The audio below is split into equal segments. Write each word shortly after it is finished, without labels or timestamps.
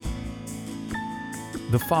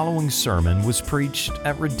The following sermon was preached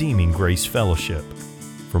at Redeeming Grace Fellowship.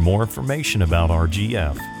 For more information about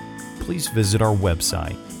RGF, please visit our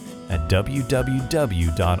website at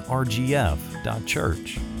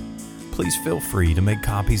www.rgf.church. Please feel free to make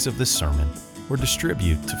copies of this sermon or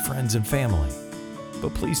distribute to friends and family.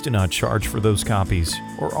 But please do not charge for those copies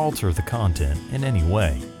or alter the content in any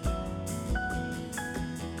way.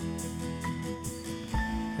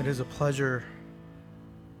 It is a pleasure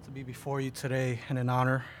to be before you today and an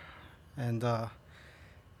honor. And I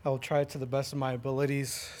will try to the best of my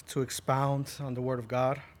abilities to expound on the Word of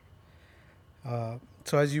God.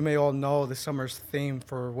 So as you may all know, this summer's theme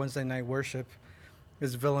for Wednesday night worship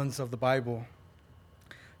is Villains of the Bible.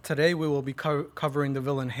 Today we will be covering the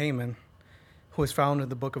villain Haman, who is found in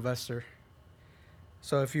the book of Esther.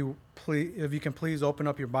 So if you can please open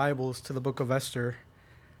up your Bibles to the book of Esther.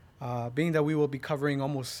 Being that we will be covering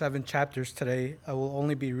almost 7 chapters today, I will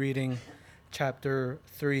only be reading chapter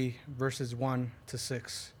 3, verses 1 to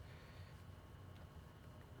 6.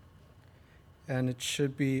 And it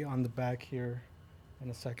should be on the back here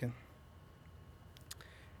in a second.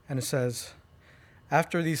 And it says,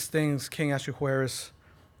 "After these things, King Ahasuerus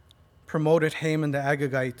promoted Haman the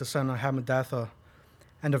Agagite, the son of Hammedatha,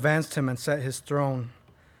 and advanced him and set his throne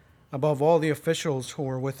above all the officials who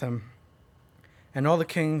were with him. And all the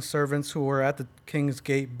king's servants who were at the king's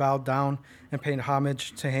gate bowed down and paid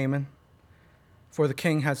homage to Haman, for the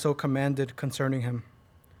king had so commanded concerning him.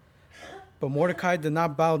 But Mordecai did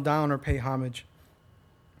not bow down or pay homage.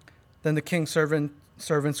 Then the king's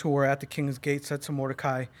servants who were at the king's gate said to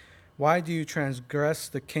Mordecai, 'Why do you transgress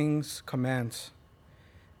the king's commands?'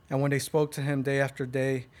 And when they spoke to him day after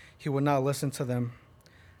day, he would not listen to them.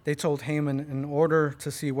 They told Haman in order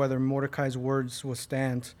to see whether Mordecai's words would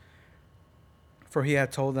stand, for he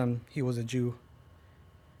had told them he was a Jew.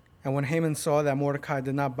 And when Haman saw that Mordecai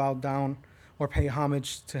did not bow down or pay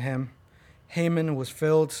homage to him, Haman was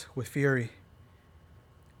filled with fury.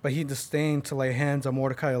 But he disdained to lay hands on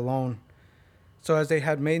Mordecai alone. So as they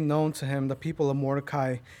had made known to him the people of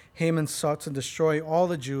Mordecai, Haman sought to destroy all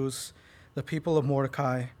the Jews, the people of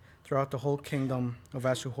Mordecai, throughout the whole kingdom of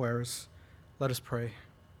Ahasuerus." Let us pray.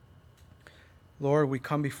 Lord, we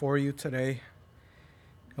come before you today,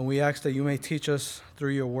 and we ask that you may teach us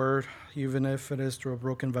through your word, even if it is through a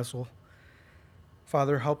broken vessel.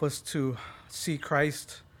 Father, help us to see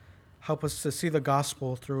Christ. Help us to see the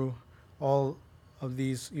gospel through all of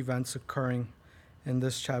these events occurring in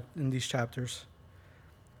these chapters.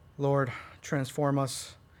 Lord, transform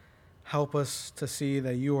us. Help us to see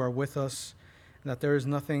that you are with us, and that there is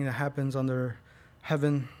nothing that happens under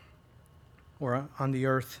heaven or on the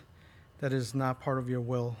earth that is not part of your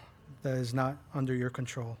will, that is not under your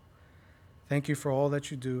control. Thank you for all that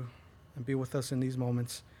you do, and be with us in these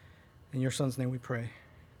moments. In your Son's name we pray.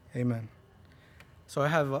 Amen. So I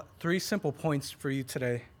have 3 simple points for you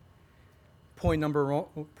today. Point number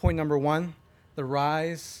 1, the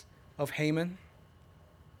rise of Haman.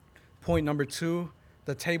 Point number 2,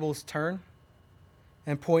 the tables turn.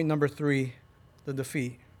 And point number 3, the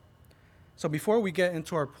defeat. So before we get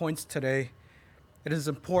into our points today, it is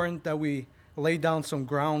important that we lay down some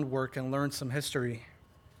groundwork and learn some history.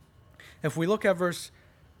 If we look at verse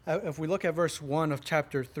 1 of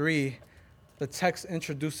chapter 3, the text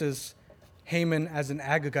introduces Haman as an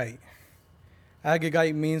Agagite.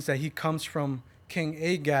 Agagite means that he comes from King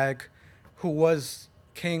Agag, who was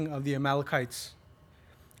king of the Amalekites.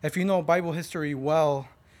 If you know Bible history well,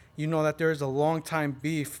 you know that there is a long time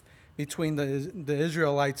beef between the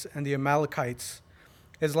Israelites and the Amalekites.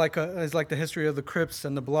 It's like the history of the Crips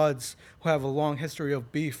and the Bloods, who have a long history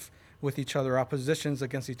of beef with each other, oppositions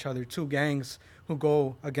against each other, 2 gangs who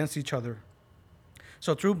go against each other.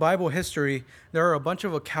 So through Bible history, there are a bunch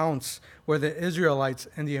of accounts where the Israelites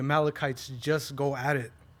and the Amalekites just go at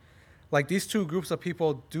it. Like, these 2 groups of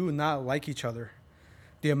people do not like each other.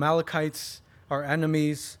 The Amalekites are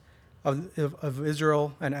enemies of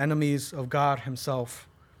Israel and enemies of God himself.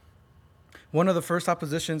 One of the first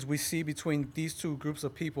oppositions we see between these 2 groups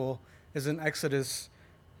of people is in Exodus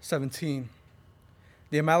 17.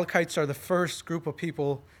 The Amalekites are the first group of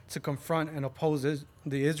people to confront and oppose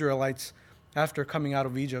the Israelites after coming out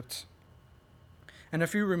of Egypt. And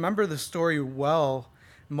if you remember the story well,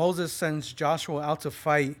 Moses sends Joshua out to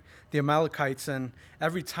fight the Amalekites, and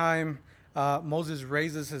every time Moses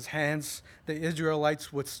raises his hands, the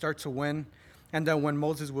Israelites would start to win. And then when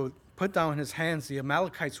Moses would put down his hands, the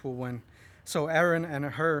Amalekites will win. So Aaron and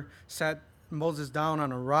Hur sat Moses down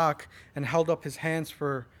on a rock and held up his hands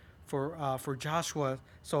for Joshua,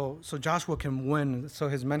 so Joshua can win, so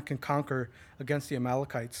his men can conquer against the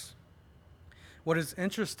Amalekites. What is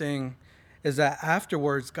interesting is that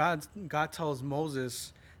afterwards God tells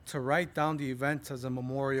Moses to write down the events as a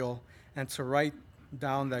memorial and to write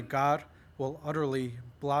down that God will utterly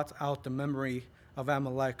blot out the memory of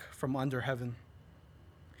Amalek from under heaven,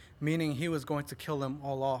 meaning he was going to kill them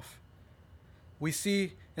all off. We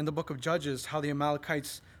see in the book of Judges how the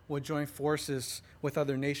Amalekites would join forces with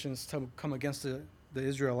other nations to come against the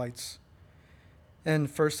Israelites. In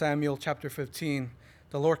 1 Samuel chapter 15,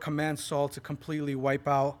 the Lord commands Saul to completely wipe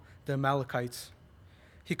out the Amalekites.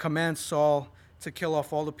 He commands Saul to kill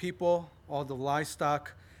off all the people, all the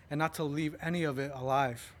livestock, and not to leave any of it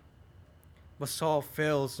alive. But Saul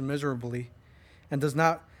fails miserably and does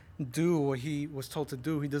not do what he was told to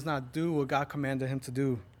do. He does not do what God commanded him to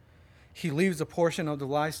do. He leaves a portion of the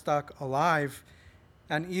livestock alive,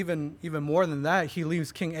 and even more than that, he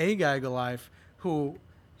leaves King Agag alive, who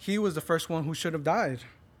he was the first one who should have died.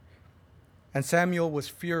 And Samuel was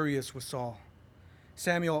furious with Saul.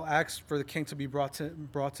 Samuel asked for the king to be brought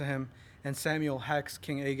to him, and Samuel hacks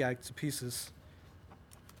King Agag to pieces.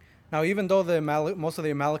 Now, even though most of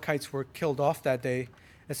the Amalekites were killed off that day,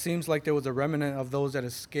 it seems like there was a remnant of those that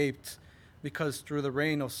escaped, because through the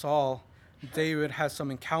reign of Saul, David has some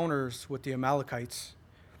encounters with the Amalekites.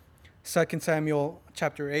 2 Samuel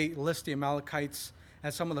chapter 8 lists the Amalekites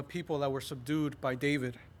as some of the people that were subdued by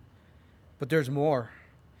David. But there's more.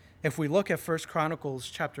 If we look at 1 Chronicles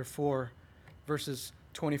chapter 4, verses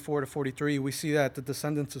 24 to 43, we see that the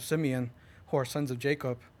descendants of Simeon, who are sons of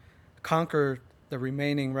Jacob, conquered the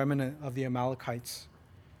remaining remnant of the Amalekites,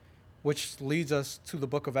 which leads us to the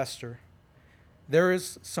book of Esther. There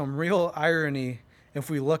is some real irony if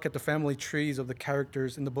we look at the family trees of the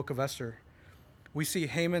characters in the book of Esther. We see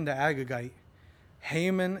Haman the Agagite.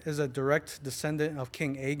 Haman is a direct descendant of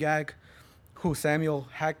King Agag, who Samuel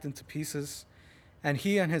hacked into pieces, and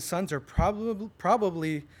he and his sons are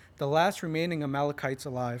probably the last remaining Amalekites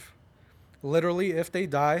alive. Literally, if they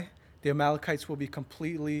die, the Amalekites will be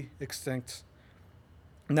completely extinct.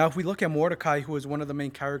 Now, if we look at Mordecai, who is one of the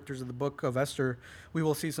main characters of the book of Esther, we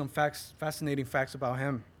will see some fascinating facts about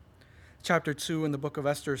him. Chapter 2 in the book of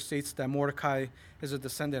Esther states that Mordecai is a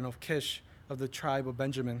descendant of Kish of the tribe of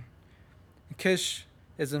Benjamin. Kish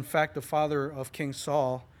is in fact the father of King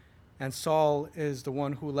Saul, and Saul is the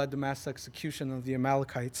one who led the mass execution of the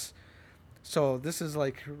Amalekites. So this is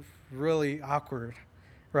like really awkward,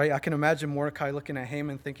 right? I can imagine Mordecai looking at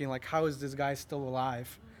Haman thinking like, how is this guy still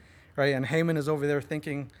alive? Right? And Haman is over there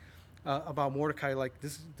thinking about Mordecai like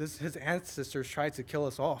this his ancestors tried to kill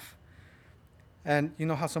us off. And you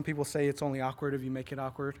know how some people say it's only awkward if you make it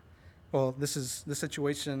awkward? Well, this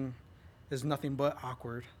situation is nothing but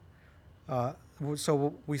awkward.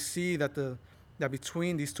 So we see that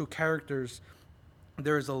between these two characters,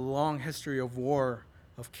 there is a long history of war,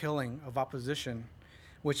 of killing, of opposition,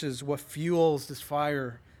 which is what fuels this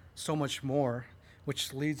fire so much more,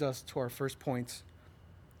 which leads us to our first point,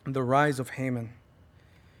 the rise of Haman.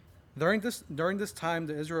 During this time,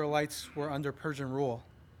 the Israelites were under Persian rule.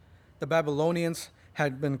 The Babylonians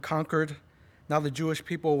had been conquered. Now the Jewish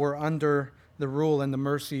people were under the rule and the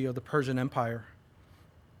mercy of the Persian Empire.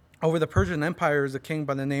 Over the Persian Empire is a king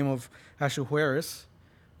by the name of Ahasuerus,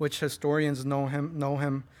 which historians know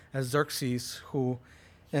him as Xerxes, who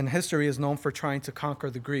in history is known for trying to conquer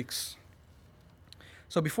the Greeks.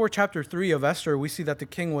 So before chapter 3 of Esther, we see that the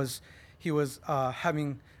king was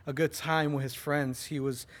having a good time with his friends. He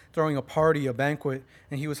was throwing a party, a banquet,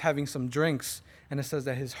 and he was having some drinks. And it says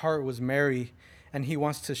that his heart was merry, and he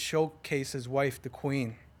wants to showcase his wife, the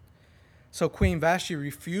queen. So Queen Vashti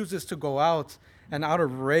refuses to go out, and out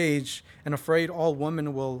of rage and afraid all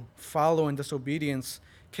women will follow in disobedience,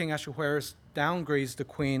 King Ahasuerus downgrades the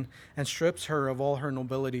queen and strips her of all her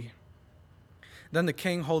nobility. Then the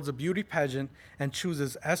king holds a beauty pageant and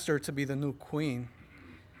chooses Esther to be the new queen.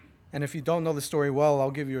 And if you don't know the story well,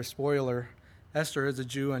 I'll give you a spoiler. Esther is a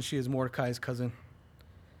Jew, and she is Mordecai's cousin.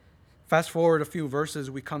 Fast forward a few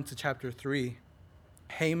verses, we come to chapter 3.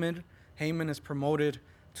 Haman is promoted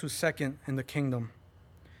to second in the kingdom.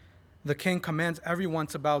 The king commands everyone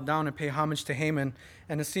to bow down and pay homage to Haman,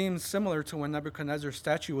 and it seems similar to when Nebuchadnezzar's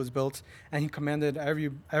statue was built, and he commanded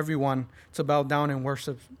everyone to bow down and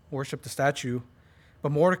worship the statue.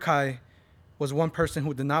 But Mordecai was one person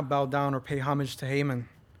who did not bow down or pay homage to Haman.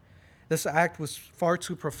 This act was far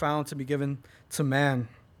too profound to be given to man.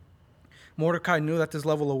 Mordecai knew that this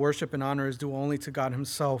level of worship and honor is due only to God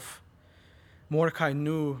himself. Mordecai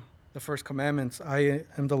knew the first commandments: I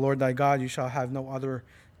am the Lord thy God, you shall have no other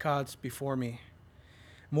gods before me.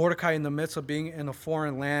 Mordecai, in the midst of being in a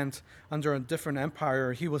foreign land under a different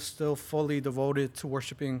empire, he was still fully devoted to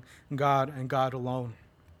worshiping God and God alone.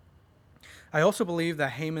 I also believe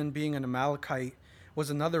that Haman, being an Amalekite, was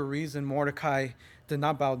another reason Mordecai did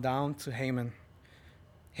not bow down to Haman.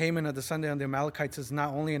 Haman, a descendant of the Amalekites, is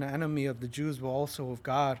not only an enemy of the Jews, but also of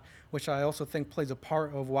God, which I also think plays a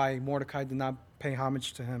part of why Mordecai did not pay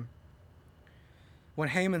homage to him. When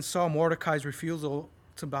Haman saw Mordecai's refusal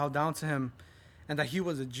to bow down to him and that he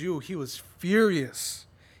was a Jew, he was furious.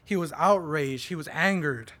 He was outraged. He was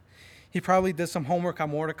angered. He probably did some homework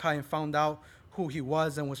on Mordecai and found out who he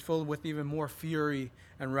was and was filled with even more fury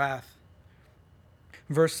and wrath.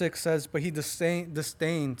 Verse 6 says, "But he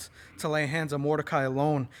disdained to lay hands on Mordecai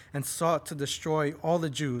alone and sought to destroy all the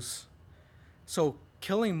Jews." So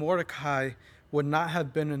killing Mordecai would not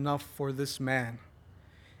have been enough for this man.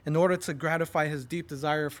 In order to gratify his deep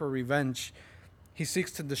desire for revenge, he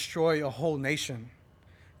seeks to destroy a whole nation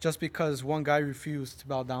just because one guy refused to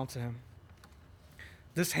bow down to him.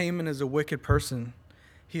 This Haman is a wicked person.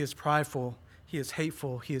 He is prideful. He is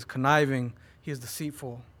hateful. He is conniving. He is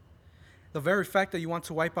deceitful. The very fact that you want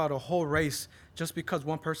to wipe out a whole race just because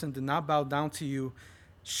one person did not bow down to you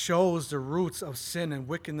shows the roots of sin and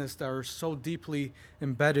wickedness that are so deeply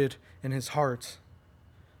embedded in his heart.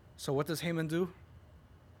 So what does Haman do?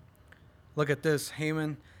 Look at this.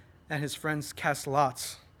 Haman and his friends cast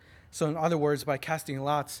lots. So in other words, by casting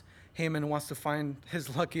lots, Haman wants to find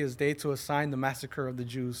his luckiest day to assign the massacre of the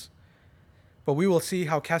Jews. But we will see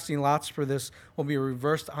how casting lots for this will be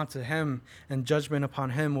reversed onto him, and judgment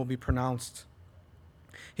upon him will be pronounced.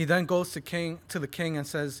 He then goes to the king and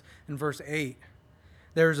says in verse 8,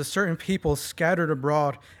 "There is a certain people scattered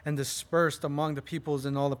abroad and dispersed among the peoples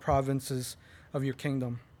in all the provinces of your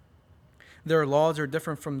kingdom. Their laws are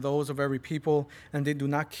different from those of every people, and they do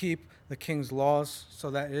not keep the king's laws,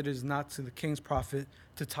 so that it is not to the king's profit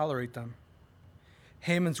to tolerate them."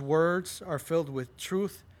 Haman's words are filled with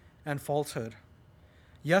truth and falsehood.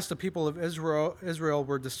 Yes, the people of Israel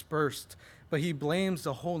were dispersed, but he blames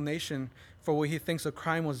the whole nation for what he thinks a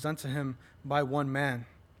crime was done to him by one man.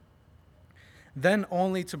 Then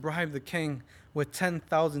only to bribe the king with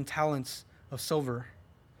 10,000 talents of silver.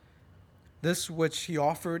 This which he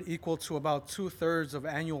offered equal to about 2/3 of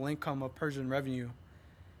annual income of Persian revenue.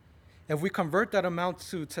 If we convert that amount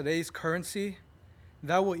to today's currency,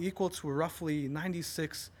 that will equal to roughly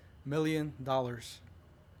 $96 million.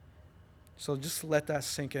 So just let that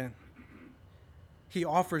sink in. He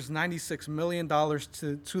offers $96 million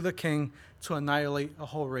to the king to annihilate a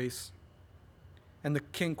whole race. And the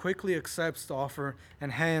king quickly accepts the offer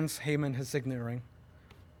and hands Haman his signet ring.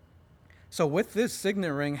 So with this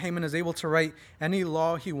signet ring, Haman is able to write any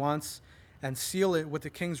law he wants and seal it with the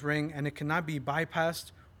king's ring, and it cannot be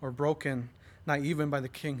bypassed or broken, not even by the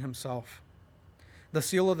king himself. The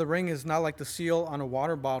seal of the ring is not like the seal on a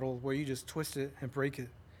water bottle where you just twist it and break it.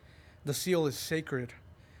 The seal is sacred.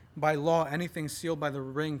 By law, anything sealed by the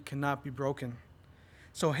ring cannot be broken.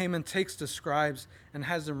 So Haman takes the scribes and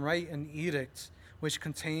has them write an edict which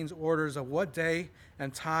contains orders of what day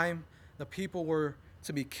and time the people were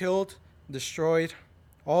to be killed, destroyed,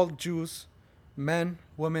 all Jews, men,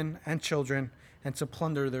 women, and children, and to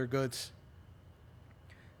plunder their goods,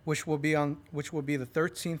 which will be the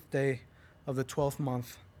 13th day of the 12th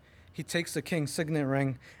month. He takes the king's signet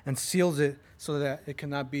ring and seals it so that it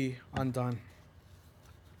cannot be undone.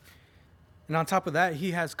 And on top of that,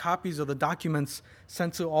 he has copies of the documents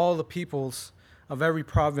sent to all the peoples of every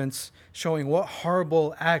province showing what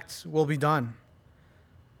horrible acts will be done.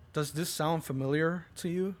 Does this sound familiar to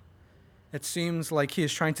you? It seems like he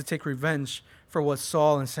is trying to take revenge for what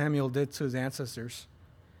Saul and Samuel did to his ancestors.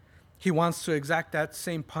 He wants to exact that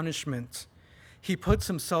same punishment. He puts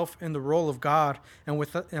himself in the role of God and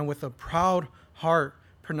with a proud heart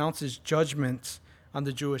pronounces judgment on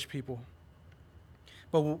the Jewish people.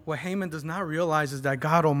 But what Haman does not realize is that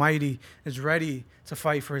God Almighty is ready to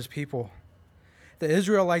fight for his people. The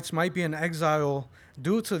Israelites might be in exile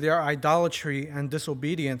due to their idolatry and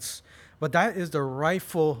disobedience, but that is the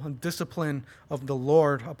rightful discipline of the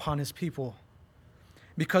Lord upon his people.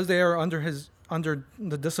 Because they are under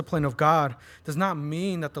the discipline of God does not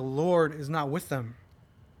mean that the Lord is not with them.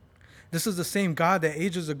 This is the same God that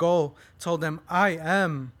ages ago told them, "I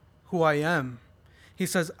am who I am." He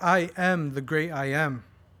says, "I am the great I am."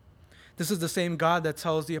 This is the same God that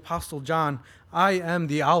tells the Apostle John, "I am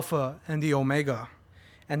the Alpha and the Omega."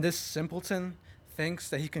 And this simpleton thinks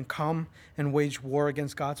that he can come and wage war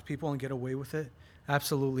against God's people and get away with it?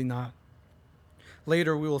 Absolutely not.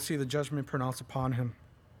 Later, we will see the judgment pronounced upon him.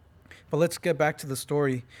 But let's get back to the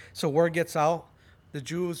story. So word gets out, the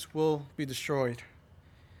Jews will be destroyed.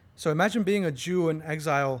 So imagine being a Jew in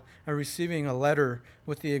exile and receiving a letter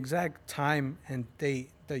with the exact time and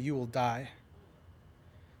date that you will die.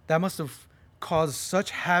 That must have caused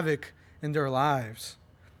such havoc in their lives.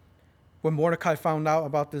 When Mordecai found out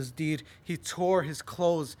about this deed, he tore his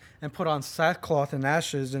clothes and put on sackcloth and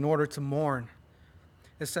ashes in order to mourn.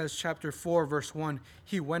 It says, chapter 4, verse 1,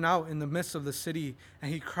 he went out in the midst of the city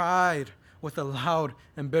and he cried with a loud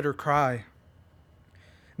and bitter cry.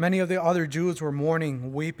 Many of the other Jews were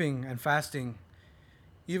mourning, weeping, and fasting.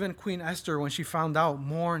 Even Queen Esther, when she found out,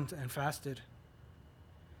 mourned and fasted.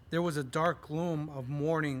 There was a dark gloom of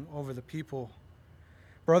mourning over the people.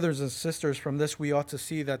 Brothers and sisters, from this we ought to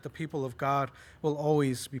see that the people of God will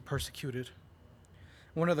always be persecuted.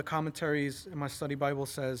 One of the commentaries in my study Bible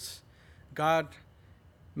says, God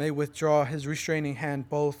may withdraw his restraining hand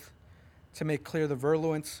both to make clear the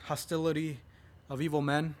virulence, hostility of evil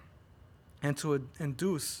men, and to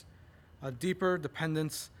induce a deeper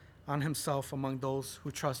dependence on himself among those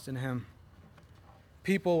who trust in him.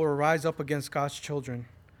 People will rise up against God's children,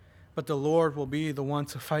 but the Lord will be the one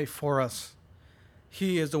to fight for us.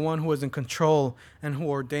 He is the one who is in control and who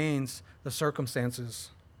ordains the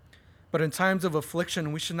circumstances. But in times of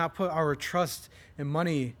affliction, we should not put our trust in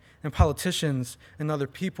money and politicians and other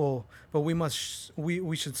people, but we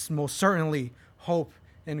should most certainly hope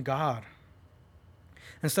in God.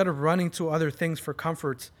 Instead of running to other things for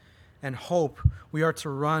comfort and hope, we are to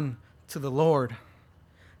run to the Lord,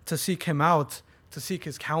 to seek him out, to seek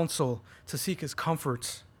his counsel, to seek his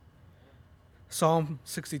comforts. Psalm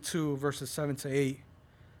 62, verses 7 to 8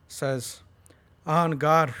 says, On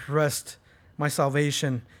God rest my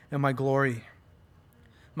salvation and my glory.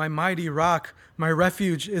 My mighty rock, my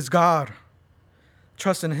refuge is God.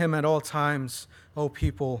 Trust in him at all times, O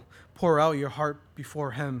people. Pour out your heart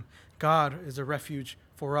before him. God is a refuge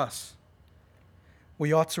for us.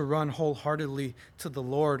 We ought to run wholeheartedly to the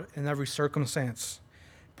Lord in every circumstance,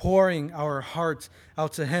 pouring our hearts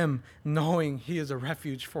out to him, knowing he is a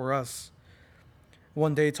refuge for us.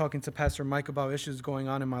 One day, talking to Pastor Mike about issues going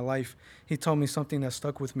on in my life, he told me something that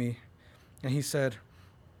stuck with me. And he said,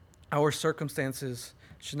 our circumstances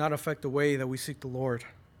should not affect the way that we seek the Lord.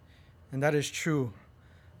 And that is true.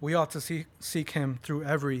 We ought to seek him through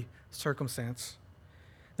every circumstance.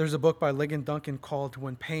 There's a book by Ligon Duncan called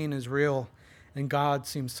When Pain is Real and God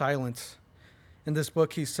Seems Silent. In this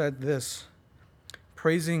book, he said this: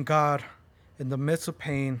 praising God in the midst of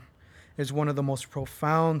pain is one of the most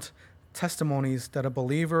profound testimonies that a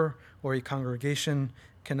believer or a congregation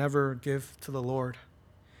can ever give to the Lord.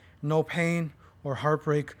 No pain or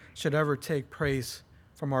heartbreak should ever take praise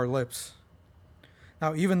from our lips.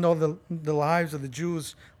 Now, even though the lives of the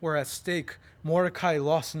Jews were at stake, Mordecai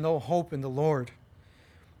lost no hope in the Lord.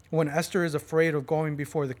 When Esther is afraid of going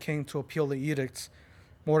before the king to appeal the edicts,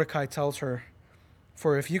 Mordecai tells her,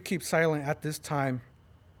 "For if you keep silent at this time,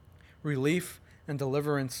 relief and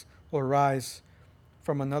deliverance will rise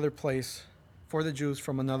from another place, for the Jews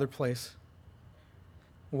from another place."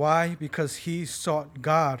 Why? Because he sought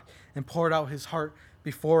God and poured out his heart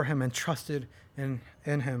before him and trusted in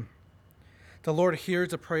him. The Lord hears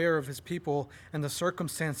the prayer of his people, and the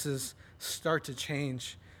circumstances start to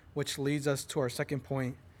change, which leads us to our second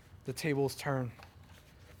point: the tables turn.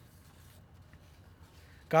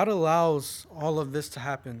 God allows all of this to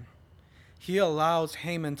happen. He allows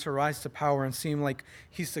Haman to rise to power and seem like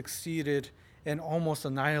he succeeded in almost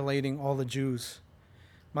annihilating all the Jews.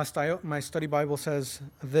 My study Bible says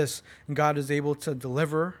this: God is able to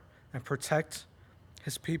deliver and protect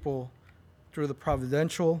his people through the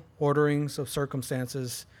providential orderings of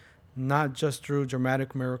circumstances, not just through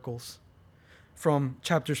dramatic miracles. From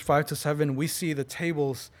chapters 5 to 7, we see the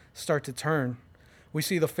tables start to turn. We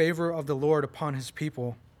see the favor of the Lord upon his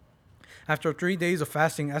people. After 3 days of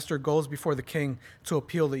fasting, Esther goes before the king to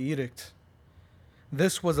appeal the edict.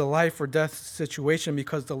 This was a life or death situation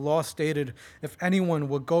because the law stated if anyone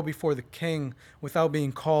would go before the king without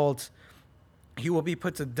being called, he will be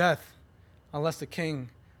put to death unless the king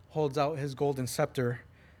holds out his golden scepter,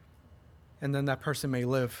 and then that person may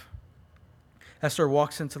live. Esther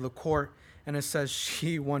walks into the court, and it says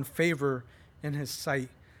she won favor in his sight,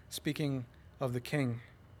 speaking of the king.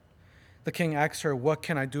 The king asks her, "What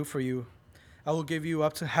can I do for you? I will give you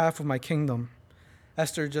up to half of my kingdom."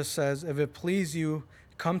 Esther just says, "If it please you,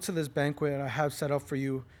 come to this banquet I have set up for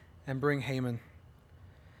you and bring Haman."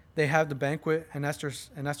 They have the banquet, and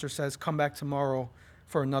Esther says, "Come back tomorrow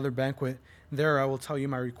for another banquet. There I will tell you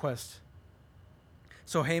my request."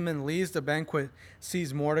 So Haman leaves the banquet,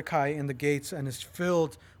 sees Mordecai in the gates, and is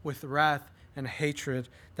filled with wrath and hatred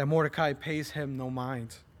that Mordecai pays him no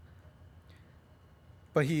mind.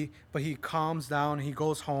 But he calms down, he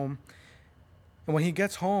goes home. And when he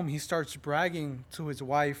gets home, he starts bragging to his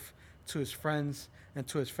wife, to his friends, and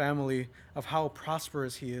to his family of how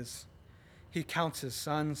prosperous he is. He counts his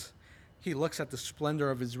sons. He looks at the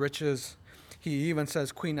splendor of his riches. He even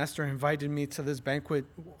says, Queen Esther invited me to this banquet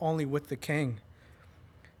only with the king.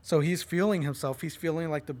 So he's feeling himself. He's feeling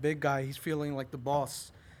like the big guy. He's feeling like the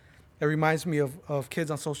boss. It reminds me of kids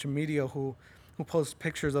on social media who post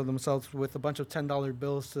pictures of themselves with a bunch of $10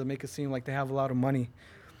 bills to make it seem like they have a lot of money.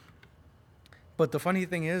 But the funny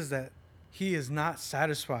thing is that he is not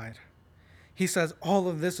satisfied. He says, all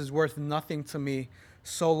of this is worth nothing to me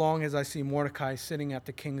so long as I see Mordecai sitting at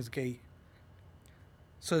the king's gate.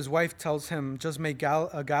 So his wife tells him, just make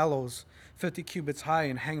a gallows 50 cubits high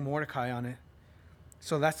and hang Mordecai on it.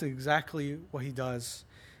 So that's exactly what he does.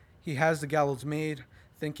 He has the gallows made,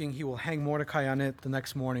 thinking he will hang Mordecai on it the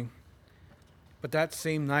next morning. But that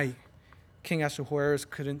same night, King Ahasuerus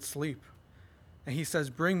couldn't sleep. And he says,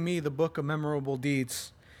 bring me the book of memorable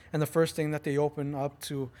deeds. And the first thing that they open up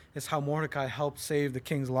to is how Mordecai helped save the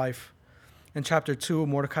king's life. In chapter 2,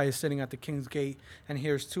 Mordecai is sitting at the king's gate and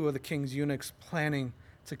hears two of the king's eunuchs planning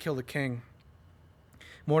to kill the king.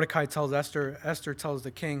 Mordecai tells Esther, Esther tells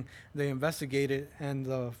the king they investigated and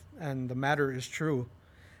the matter is true.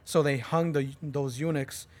 So they hung those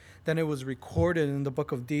eunuchs. Then it was recorded in the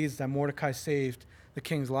book of deeds that Mordecai saved the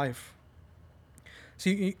king's life.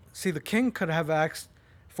 See, the king could have asked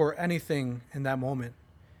for anything in that moment.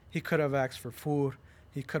 He could have asked for food.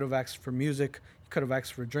 He could have asked for music. He could have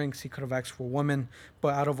asked for drinks. He could have asked for women.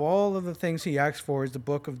 But out of all of the things he asked for is the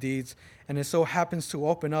book of deeds, and it so happens to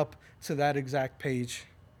open up to that exact page.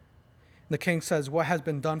 The king says, what has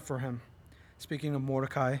been done for him? Speaking of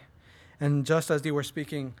Mordecai. And just as they were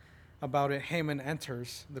speaking about it, Haman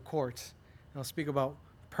enters the court. And I'll speak about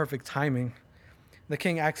perfect timing. The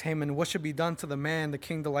king asks Haman, what should be done to the man the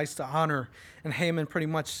king delights to honor? And Haman pretty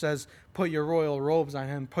much says, put your royal robes on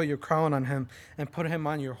him, put your crown on him, and put him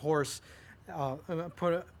on your horse.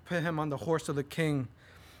 Put him on the horse of the king.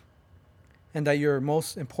 And that your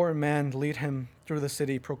most important man lead him through the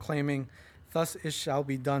city, proclaiming, thus it shall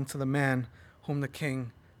be done to the man whom the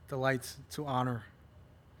king delights to honor.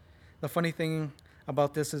 The funny thing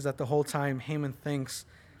about this is that the whole time Haman thinks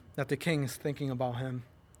that the king is thinking about him.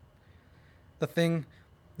 Then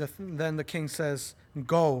the king says,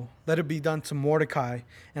 go, let it be done to Mordecai,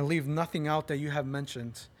 and leave nothing out that you have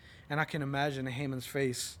mentioned. And I can imagine Haman's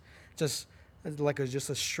face, just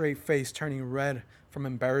a straight face turning red from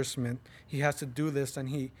embarrassment. He has to do this, and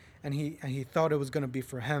he thought it was going to be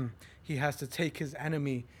for him. He has to take his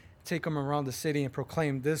enemy, take him around the city, and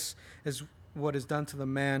proclaim, this is what is done to the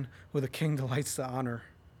man who the king delights to honor.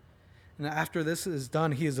 And after this is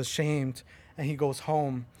done, he is ashamed, and he goes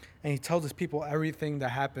home, and he tells his people everything that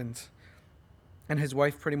happened. And his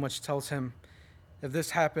wife pretty much tells him, if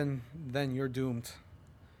this happened, then you're doomed.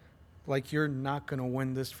 Like, you're not going to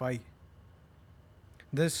win this fight.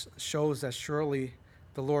 This shows that surely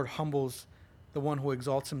the Lord humbles the one who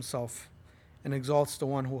exalts himself and exalts the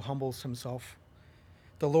one who humbles himself.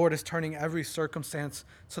 The Lord is turning every circumstance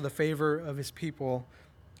to the favor of his people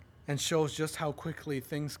and shows just how quickly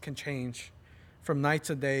things can change. From night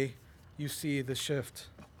to day, you see the shift.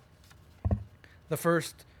 The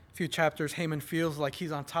first few chapters, Haman feels like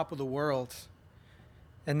he's on top of the world.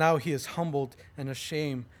 And now he is humbled and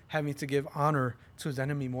ashamed, having to give honor to his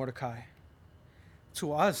enemy Mordecai.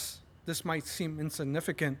 To us, this might seem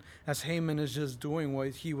insignificant, as Haman is just doing what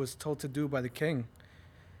he was told to do by the king.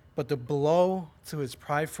 But the blow to his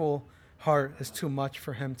prideful heart is too much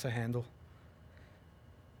for him to handle.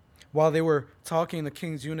 While they were talking, the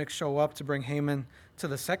king's eunuchs show up to bring Haman to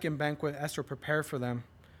the second banquet Esther prepared for them.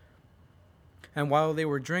 And while they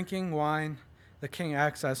were drinking wine, the king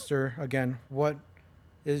asks Esther again, what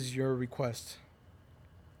is your request?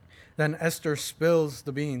 Then Esther spills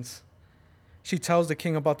the beans. She tells the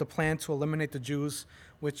king about the plan to eliminate the Jews,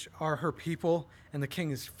 which are her people, and the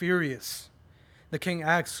king is furious. The king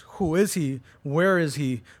asks, who is he? Where is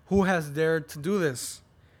he? Who has dared to do this?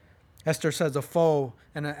 Esther says, a foe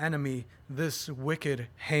and an enemy, this wicked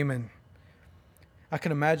Haman. I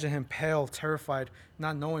can imagine him pale, terrified,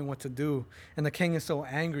 not knowing what to do. And the king is so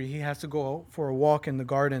angry, he has to go for a walk in the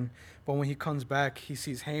garden. But when he comes back, he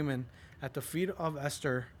sees Haman at the feet of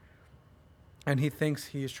Esther, and he thinks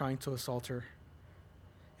he is trying to assault her.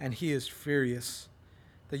 And he is furious.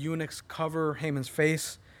 The eunuchs cover Haman's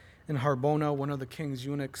face, and Harbona, one of the king's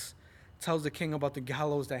eunuchs, tells the king about the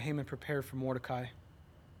gallows that Haman prepared for Mordecai.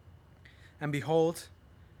 And behold,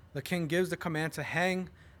 the king gives the command to hang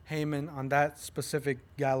Haman on that specific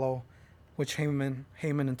gallows, which Haman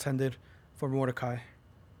intended for Mordecai.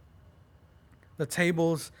 The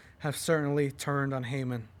tables have certainly turned on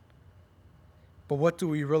Haman. But what do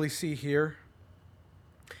we really see here?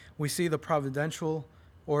 We see the providential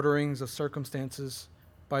orderings of circumstances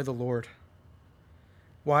by the Lord.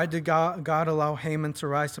 Why did God allow Haman to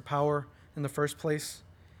rise to power in the first place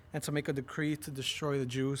and to make a decree to destroy the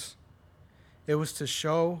Jews. It was to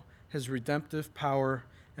show his redemptive power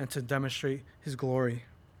and to demonstrate his glory.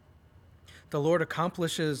 The Lord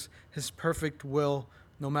accomplishes his perfect will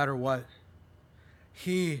no matter what.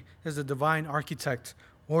 He is the divine architect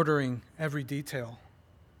ordering every detail.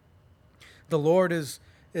 The Lord is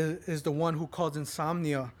the one who caused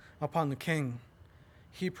insomnia upon the king.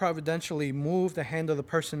 He providentially moved the hand of the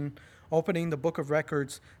person opening the book of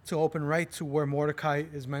records to open right to where Mordecai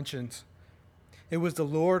is mentioned. It was the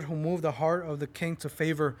Lord who moved the heart of the king to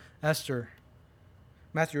favor Esther.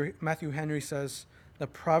 Matthew Henry says, "The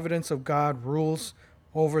providence of God rules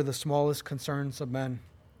over the smallest concerns of men."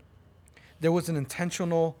 There was an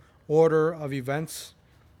intentional order of events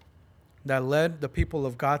that led the people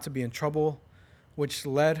of God to be in trouble, which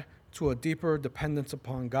led to a deeper dependence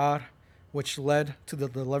upon God, which led to the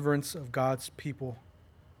deliverance of God's people.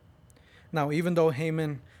 Now, even though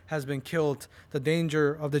Haman has been killed, the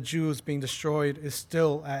danger of the Jews being destroyed is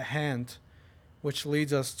still at hand, which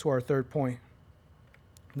leads us to our third point,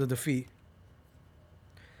 the defeat.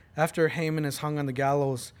 After Haman is hung on the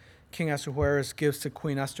gallows, King Ahasuerus gives to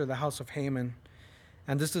Queen Esther the house of Haman.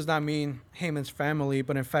 And this does not mean Haman's family,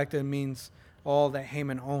 but in fact it means all that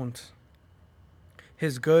Haman owned.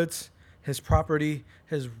 His goods, his property,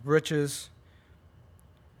 his riches.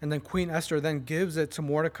 And then Queen Esther then gives it to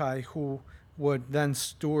Mordecai, who would then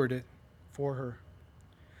steward it for her.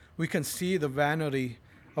 We can see the vanity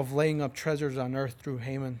of laying up treasures on earth through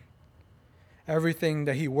Haman. Everything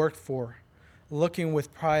that he worked for, looking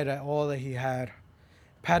with pride at all that he had,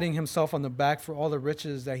 patting himself on the back for all the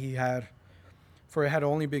riches that he had, for it had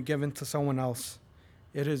only been given to someone else.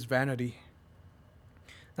 It is vanity.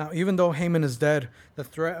 Now, even though Haman is dead, the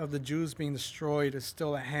threat of the Jews being destroyed is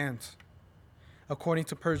still at hand. According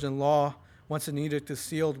to Persian law, once an edict is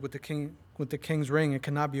sealed with the king's ring, it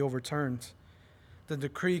cannot be overturned. The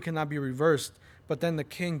decree cannot be reversed, but then the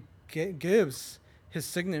king gives his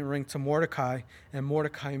signet ring to Mordecai, and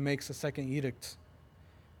Mordecai makes a second edict,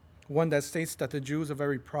 one that states that the Jews of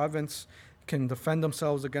every province can defend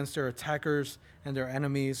themselves against their attackers and their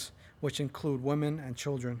enemies, which include women and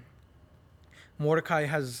children. Mordecai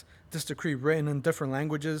has this decree written in different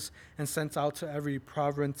languages and sent out to every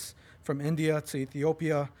province from India to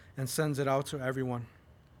Ethiopia, and sends it out to everyone.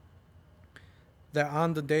 That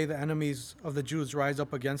on the day the enemies of the Jews rise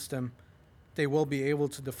up against them, they will be able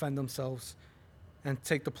to defend themselves and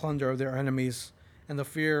take the plunder of their enemies, and the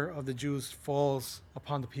fear of the Jews falls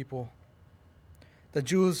upon the people. The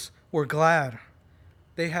Jews were glad.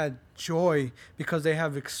 They had joy because they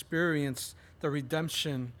have experienced the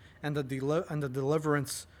redemption and the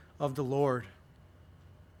deliverance of the Lord.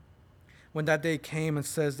 When that day came, and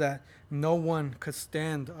says that no one could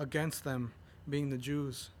stand against them, being the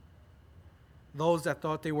Jews. Those that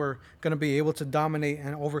thought they were going to be able to dominate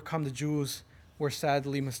and overcome the Jews were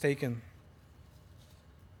sadly mistaken.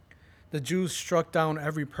 The Jews struck down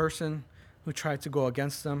every person who tried to go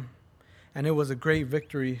against them, and it was a great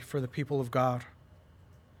victory for the people of God.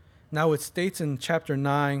 Now it states in chapter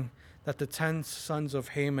 9 that the 10 sons of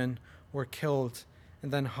Haman were killed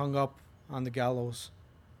and then hung up on the gallows.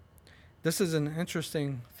 This is an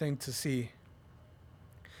interesting thing to see.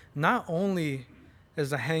 Not only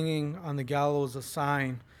is the hanging on the gallows a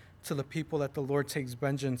sign to the people that the Lord takes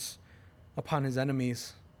vengeance upon his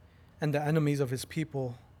enemies and the enemies of his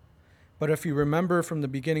people, but if you remember from the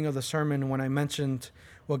beginning of the sermon when I mentioned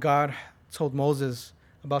what God told Moses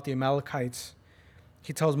about the Amalekites,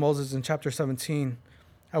 he tells Moses in chapter 17,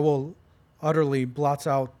 "I will utterly blot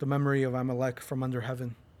out the memory of Amalek from under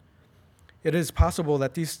heaven." It is possible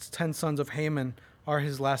that these 10 sons of Haman are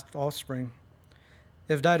his last offspring.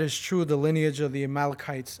 If that is true, the lineage of the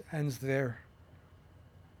Amalekites ends there.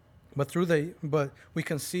 But we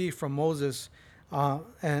can see from Moses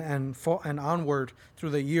and onward through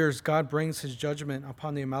the years, God brings his judgment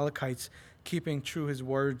upon the Amalekites, keeping true his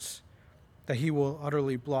words that he will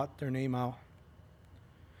utterly blot their name out.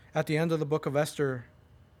 At the end of the book of Esther,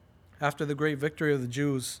 after the great victory of the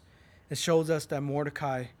Jews, it shows us that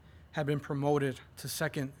Mordecai had been promoted to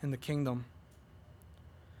second in the kingdom.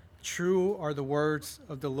 True are the words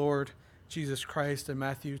of the Lord Jesus Christ in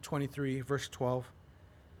Matthew 23, verse 12.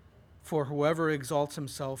 "For whoever exalts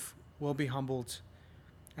himself will be humbled,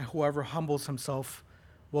 and whoever humbles himself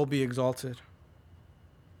will be exalted."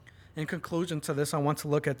 In conclusion to this, I want to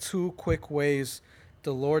look at 2 quick ways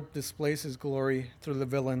the Lord displays his glory through the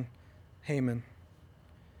villain, Haman.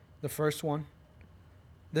 The first one,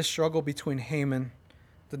 this struggle between Haman,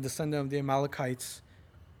 the descendant of the Amalekites,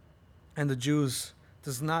 and the Jews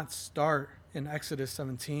does not start in Exodus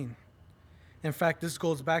 17. In fact, this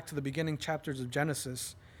goes back to the beginning chapters of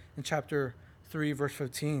Genesis, in chapter 3, verse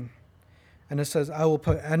 15. And it says, I will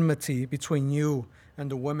put enmity between you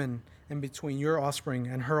and the woman, and between your offspring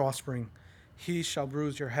and her offspring. He shall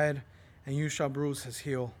bruise your head, and you shall bruise his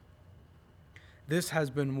heel. This has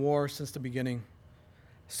been war since the beginning.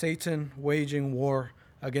 Satan waging war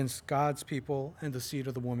against God's people and the seed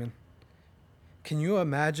of the woman. Can you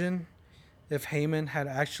imagine if Haman had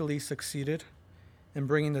actually succeeded in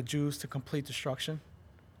bringing the Jews to complete destruction?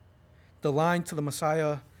 The line to the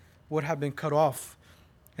Messiah would have been cut off,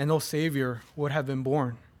 and no Savior would have been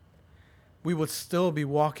born. We would still be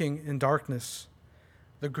walking in darkness.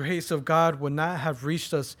 The grace of God would not have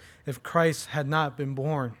reached us if Christ had not been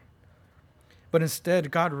born. But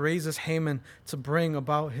instead, God raises Haman to bring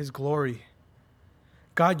about his glory.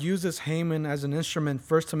 God uses Haman as an instrument,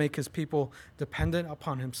 first to make his people dependent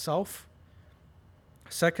upon himself.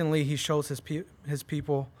 Secondly, he shows his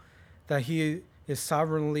people that he is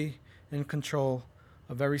sovereignly in control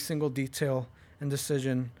of every single detail and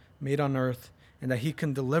decision made on earth, and that he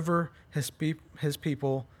can deliver his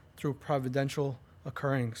people through providential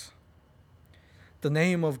occurrings. The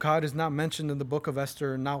name of God is not mentioned in the book of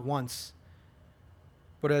Esther, not once.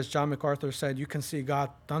 But as John MacArthur said, you can see God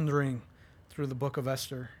thundering through the book of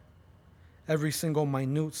Esther. Every single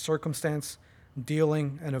minute circumstance,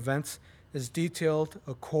 dealing, and event is detailed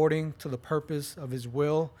according to the purpose of his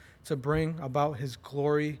will to bring about his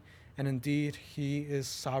glory, and indeed, he is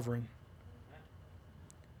sovereign.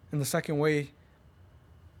 And the second way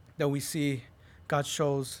that we see God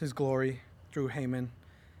shows his glory through Haman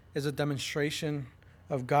is a demonstration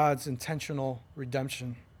of God's intentional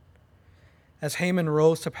redemption. As Haman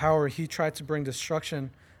rose to power, he tried to bring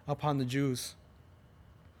destruction upon the Jews.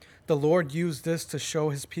 The Lord used this to show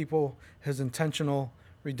his people his intentional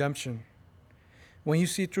redemption. When you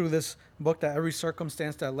see through this book that every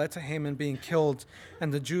circumstance that led to Haman being killed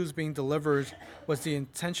and the Jews being delivered was the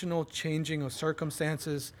intentional changing of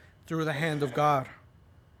circumstances through the hand of God.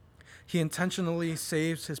 He intentionally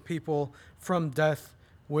saves his people from death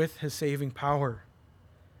with his saving power.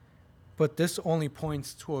 But this only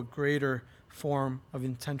points to a greater form of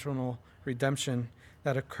intentional redemption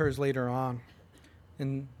that occurs later on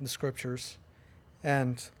in the scriptures.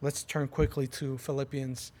 And let's turn quickly to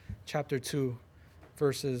Philippians chapter 2,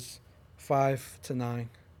 verses 5 to 9.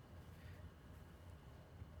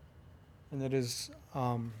 And it is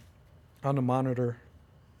on the monitor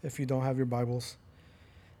if you don't have your Bibles.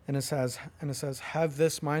 And it says, have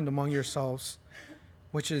this mind among yourselves,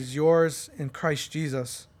 which is yours in Christ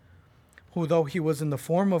Jesus, who though he was in the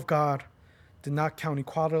form of God, did not count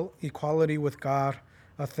equality with God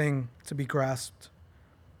a thing to be grasped,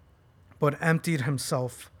 but emptied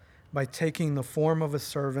himself by taking the form of a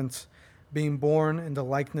servant, being born in the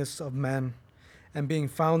likeness of men, and being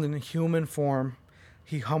found in human form,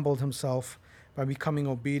 he humbled himself by becoming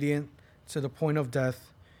obedient to the point of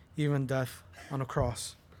death, even death on a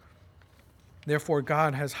cross. Therefore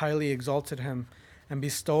God has highly exalted him and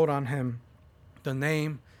bestowed on him the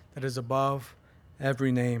name that is above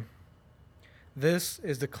every name. This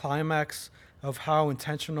is the climax of how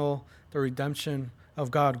intentional the redemption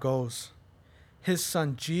of God goes. His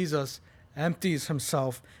son Jesus empties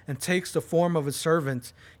himself and takes the form of a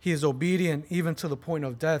servant. He is obedient even to the point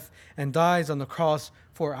of death and dies on the cross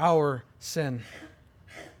for our sin.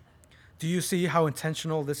 Do you see how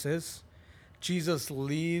intentional this is? Jesus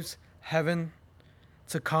leaves heaven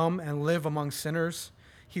to come and live among sinners.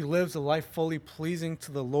 He lives a life fully pleasing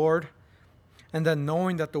to the Lord. And then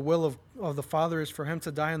knowing that the will of the Father is for him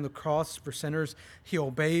to die on the cross for sinners, he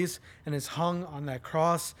obeys and is hung on that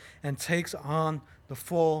cross and takes on the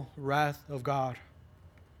full wrath of God.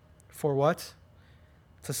 For what?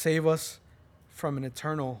 To save us from an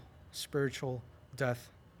eternal spiritual death.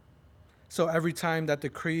 So every time that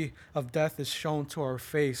decree of death is shown to our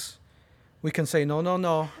face, we can say,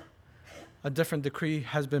 no, a different decree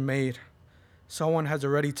has been made. Someone has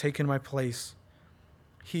already taken my place.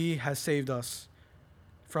 He has saved us.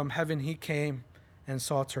 From heaven he came and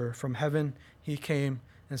sought her. From heaven he came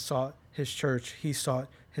and sought his church. He sought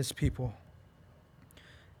his people.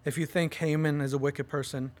 If you think Haman is a wicked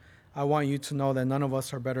person, I want you to know that none of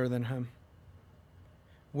us are better than him.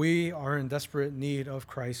 We are in desperate need of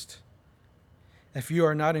Christ. If you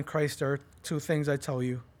are not in Christ, there are two things I tell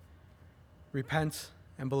you. Repent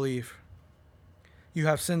and believe. You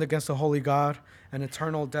have sinned against the holy God, and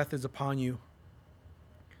eternal death is upon you.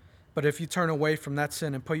 But if you turn away from that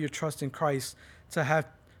sin and put your trust in Christ to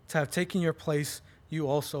have taken your place, you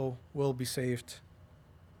also will be saved.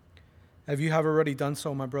 If you have already done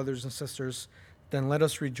so, my brothers and sisters, then let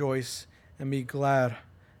us rejoice and be glad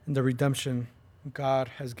in the redemption God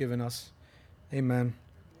has given us. Amen.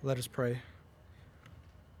 Let us pray.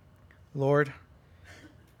 Lord,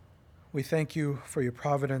 we thank you for your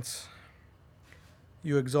providence.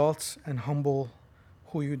 You exalt and humble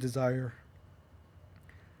who you desire.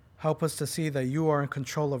 Help us to see that you are in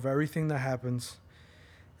control of everything that happens,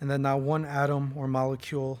 and that not one atom or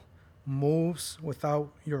molecule moves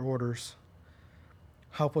without your orders.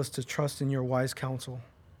 Help us to trust in your wise counsel.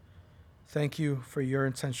 Thank you for your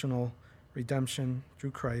intentional redemption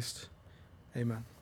through Christ. Amen.